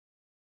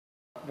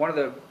One of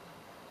the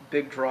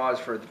big draws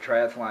for the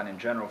triathlon in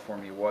general for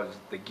me was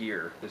the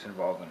gear that's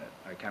involved in it.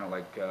 I kind of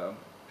like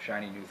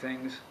shiny new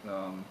things,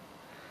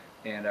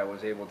 and I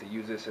was able to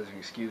use this as an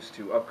excuse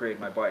to upgrade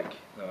my bike.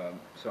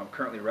 So I'm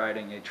currently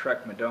riding a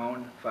Trek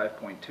Madone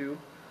 5.2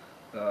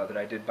 that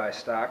I did buy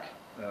stock.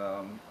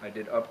 I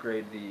did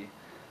upgrade the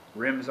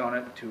rims on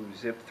it to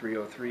Zip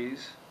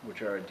 303s,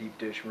 which are a deep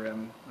dish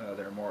rim.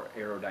 They're more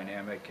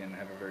aerodynamic and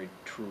have a very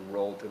true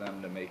roll to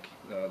them to make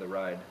the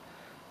ride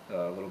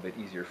a little bit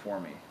easier for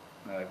me.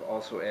 I've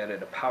also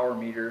added a power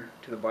meter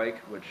to the bike,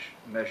 which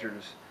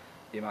measures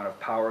the amount of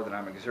power that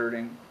I'm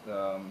exerting,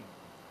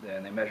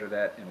 and they measure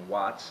that in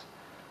watts.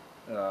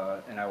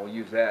 And I will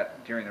use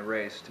that during the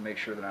race to make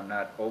sure that I'm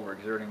not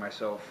overexerting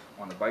myself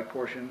on the bike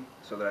portion,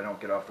 so that I don't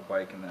get off the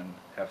bike and then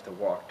have to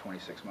walk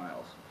 26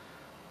 miles.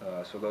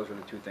 So those are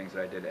the two things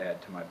that I did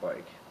add to my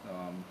bike.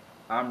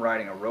 I'm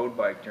riding a road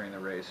bike during the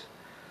race.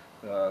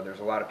 There's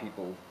a lot of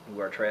people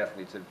who are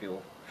triathletes that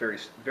feel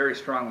very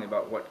strongly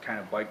about what kind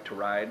of bike to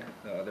ride.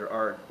 There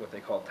are what they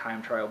call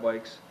time trial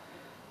bikes,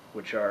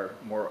 which are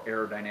more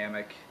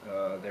aerodynamic.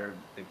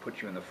 They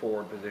put you in the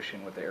forward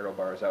position with the aero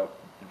bars out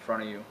in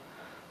front of you.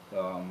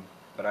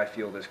 But I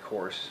feel this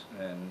course,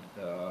 and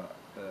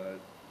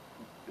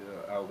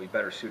I will be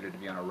better suited to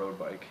be on a road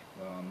bike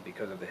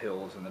because of the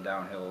hills and the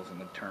downhills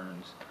and the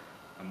turns.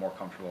 I'm more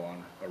comfortable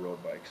on a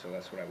road bike, so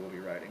that's what I will be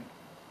riding.